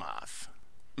Yawgmoth.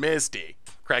 Misty.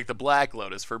 Crack the Black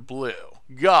Lotus for blue.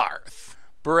 Garth.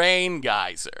 Brain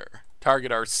Geyser.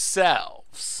 Target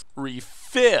ourselves.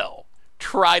 Refill.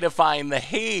 Try to find the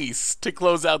haste to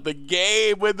close out the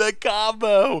game with the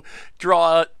combo.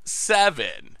 Draw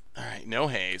 7. All right, no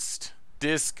haste.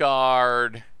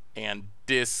 Discard and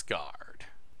discard.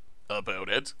 About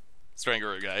it.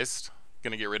 Stranglegeist.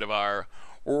 Gonna get rid of our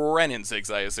Renin 6,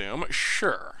 I assume.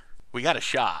 Sure. We got a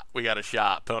shot. We got a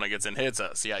shot. Opponent gets in, hits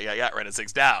us. Yeah. Renin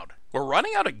 6 down. We're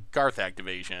running out of Garth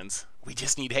activations. We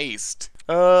just need haste.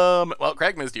 Well,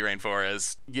 crack Misty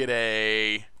Rainforest. Get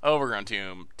a Overgrown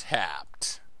Tomb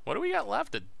tapped. What do we got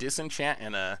left? A Disenchant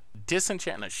and a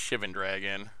Shivan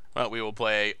Dragon. Well, we will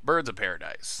play Birds of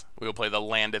Paradise. We will play the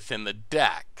Landeth in the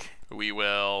deck. We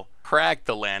will crack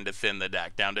the Landeth in the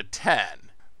deck down to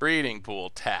 10. Breeding Pool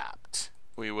tapped.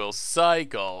 We will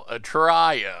cycle a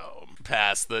Triome.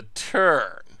 Pass the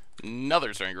turn. Another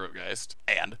Stranglegeist.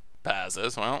 And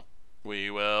passes. Well, we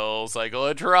will cycle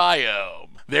a Triome.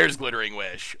 There's Glittering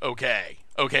Wish. Okay.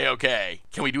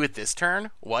 Can we do it this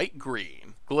turn? White,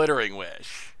 green. Glittering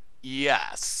Wish.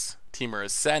 Yes. Teamer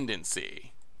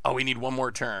Ascendancy. Oh, we need one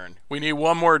more turn.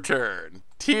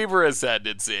 Teamer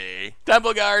Ascendancy.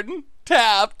 Temple Garden.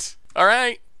 Tapped. All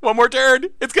right. One more turn.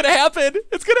 It's gonna happen.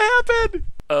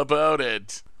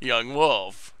 Opponent. Young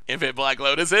Wolf. Infinite Black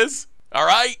Lotuses. All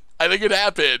right. I think it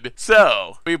happened.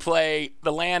 So, we play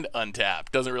the land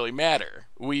untapped. Doesn't really matter.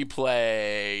 We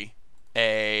play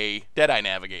a Deadeye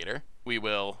Navigator. We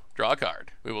will draw a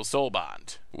card. We will Soul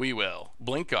Bond. We will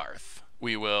Blink Garth.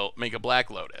 We will make a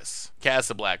Black Lotus. Cast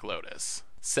a Black Lotus.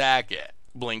 Sack it.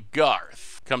 Blink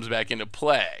Garth. Comes back into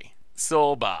play.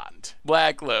 Soul Bond.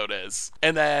 Black Lotus.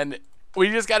 And then we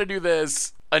just got to do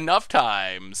this enough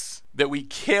times that we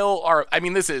kill our... I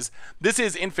mean, this is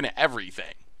infinite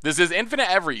everything. This is infinite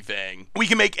everything. We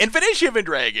can make infinite Shivan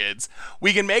Dragons.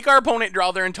 We can make our opponent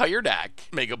draw their entire deck,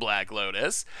 make a Black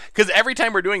Lotus, because every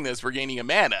time we're doing this, we're gaining a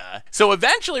mana. So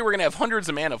eventually we're going to have hundreds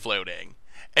of mana floating.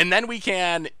 And then we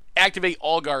can activate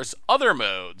all Garth's other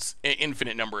modes an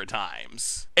infinite number of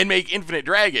times and make infinite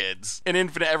dragons and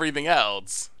infinite everything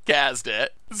else. Cast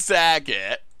it, sack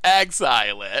it,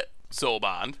 exile it, Soul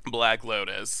Bond, Black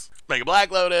Lotus, make a Black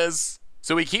Lotus.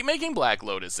 So we keep making Black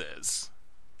Lotuses.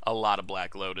 A lot of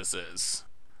Black Lotuses.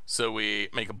 So we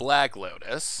make a Black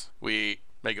Lotus. We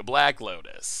make a Black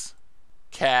Lotus.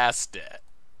 Cast it.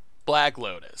 Black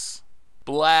Lotus.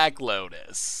 Black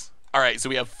Lotus. Alright, so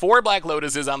we have 4 Black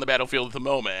Lotuses on the battlefield at the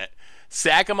moment.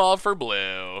 Sack them all for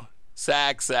blue.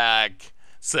 Sack.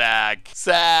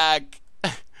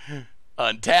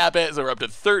 Untap it, so we're up to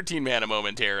 13 mana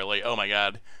momentarily. Oh my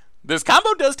god. This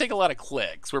combo does take a lot of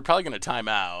clicks. We're probably going to time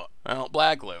out. Well,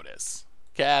 Black Lotus.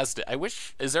 Cast it. I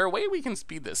wish... Is there a way we can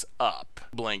speed this up?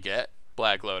 Blink it.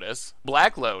 Black Lotus.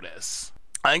 Black Lotus.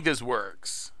 I think this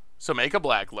works. So make a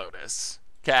Black Lotus.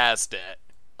 Cast it.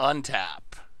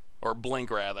 Untap. Or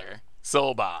blink, rather.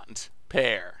 Soul Bond.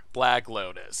 Pair. Black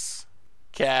Lotus.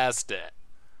 Cast it.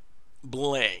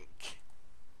 Blink.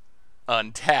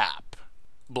 Untap.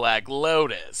 Black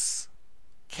Lotus.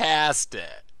 Cast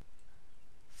it.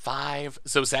 5.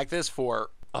 So sack this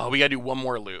for... Oh, we gotta do one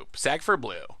more loop. Sack for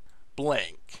blue.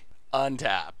 Blink.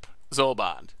 Untap. Soul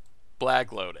Bond.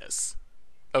 Black Lotus.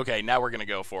 Okay, now we're going to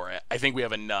go for it. I think we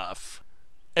have enough.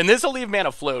 And this will leave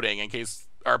mana floating in case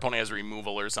our opponent has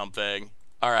removal or something.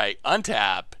 Alright,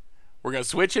 untap. We're going to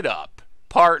switch it up.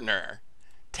 Partner.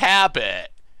 Tap it.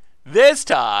 This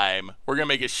time, we're going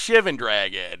to make a Shivan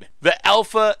Dragon. The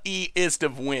Alpha E-ist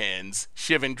of wins.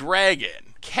 Shivan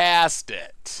Dragon. Cast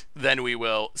it. Then we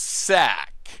will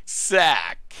sack.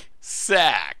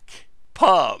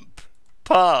 Pump.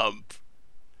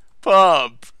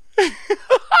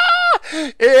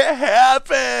 It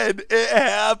happened.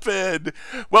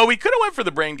 Well, we could have went for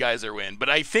the Brain Geyser win, but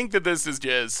I think that this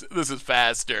is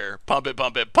faster. Pump it. Go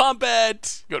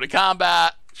to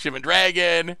combat. Shivan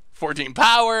Dragon. 14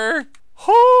 power.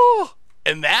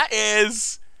 And that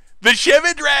is The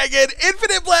Shivan Dragon,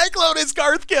 Infinite Black Lotus,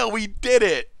 Garth Kill. We did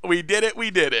it. We did it. We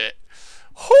did it.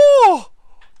 Whew.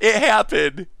 It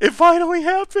happened. It finally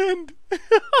happened.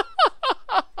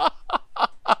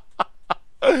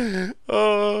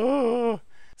 Oh.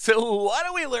 So what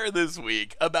do we learn this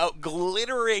week about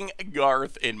glittering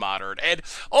Garth in Modern? And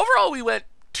overall, we went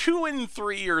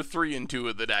 2-3 or 3-2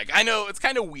 with the deck. I know it's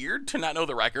kind of weird to not know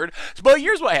the record, but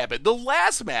here's what happened. The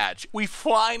last match, we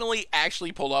finally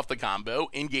actually pulled off the combo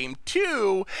in game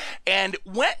 2 and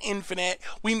went infinite.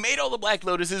 We made all the Black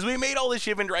Lotuses, we made all the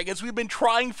Shivan Dragons. We've been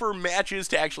trying for matches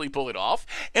to actually pull it off,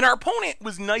 and our opponent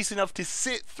was nice enough to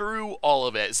sit through all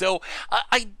of it. So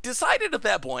I decided at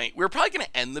that point we were probably going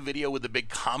to end the video with a big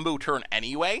combo turn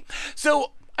anyway.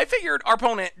 So I figured our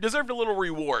opponent deserved a little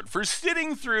reward for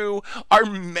sitting through our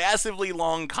massively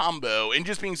long combo and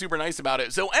just being super nice about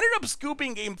it. So ended up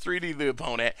scooping game 3 to the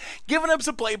opponent, giving up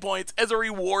some play points as a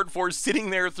reward for sitting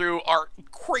there through our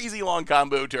crazy long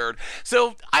combo turn.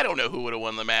 So I don't know who would have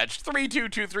won the match. 3-2,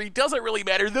 2-3, doesn't really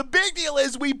matter. The big deal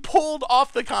is we pulled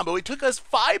off the combo. It took us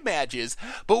 5 matches,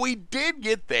 but we did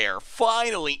get there.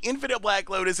 Finally, infinite Black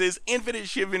Lotuses, infinite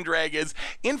Shivan Dragons,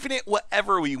 infinite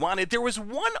whatever we wanted. There was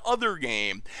one other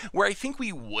game where I think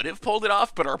we would have pulled it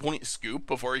off, but our opponent scooped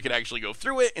before he could actually go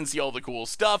through it and see all the cool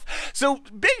stuff. So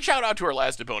big shout out to our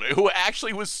last opponent, who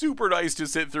actually was super nice to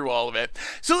sit through all of it.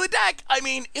 So the deck, I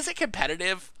mean, is it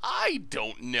competitive? I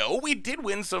don't know. We did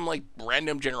win some like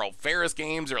random General Ferris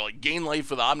games or like Gain Life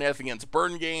with Omnath against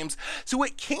Burn games, so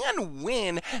it can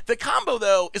win. The combo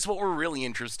though is what we're really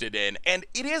interested in, and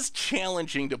it is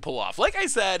challenging to pull off. Like I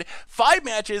said, 5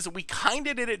 matches, we kind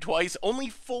of did it twice, only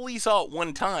fully saw it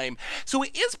one time, so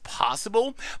it is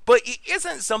possible, but it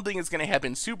isn't something that's going to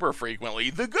happen super frequently.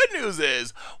 The good news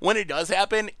is, when it does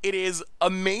happen, it is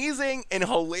amazing and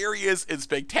hilarious and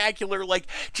spectacular. Like,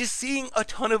 just seeing a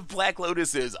ton of Black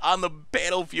Lotuses on the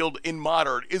battlefield in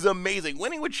Modern is amazing.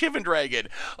 Winning with Shivan Dragon,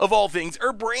 of all things,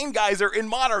 or Brain Geyser in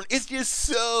Modern is just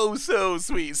so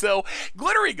sweet. So,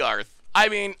 Glittery Garth, I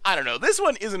mean, I don't know. This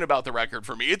one isn't about the record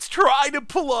for me. It's trying to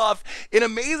pull off an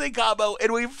amazing combo,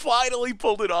 and we finally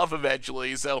pulled it off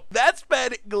eventually. So that's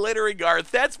been Glittering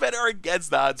Garth. That's been our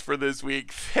Against the Odds for this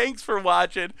week. Thanks for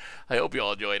watching. I hope you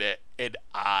all enjoyed it, and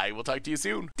I will talk to you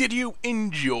soon. Did you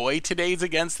enjoy today's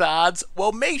Against the Odds?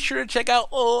 Well, make sure to check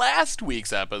out last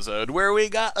week's episode, where we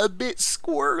got a bit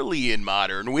squirrely in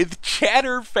Modern with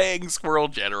Chatterfang Squirrel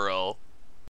General.